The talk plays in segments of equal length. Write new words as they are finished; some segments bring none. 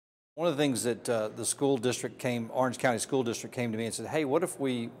One of the things that Orange County School District came to me and said, hey, what if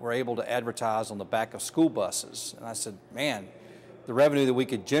we were able to advertise on the back of school buses? And I said, man, the revenue that we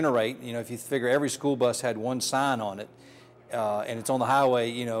could generate, if you figure every school bus had one sign on it, and it's on the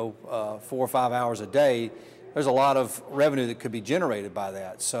highway, 4 or 5 hours a day, there's a lot of revenue that could be generated by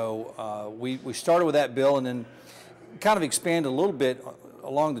that. So we started with that bill and then kind of expanded a little bit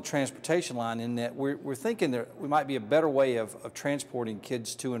along the transportation line in that we're thinking that we might be a better way of transporting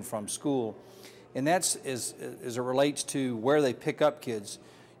kids to and from school. And that's as it relates to where they pick up kids.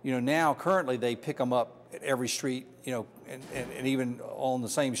 Now currently they pick them up at every street, and even on the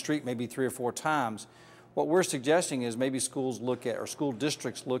same street maybe 3 or 4 times. What we're suggesting is maybe school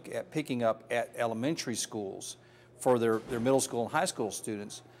districts look at picking up at elementary schools for their middle school and high school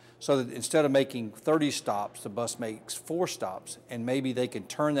students, so that instead of making 30 stops, the bus makes 4 stops, and maybe they can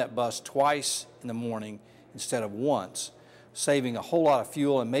turn that bus twice in the morning instead of once, saving a whole lot of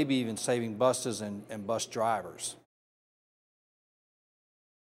fuel and maybe even saving buses and bus drivers.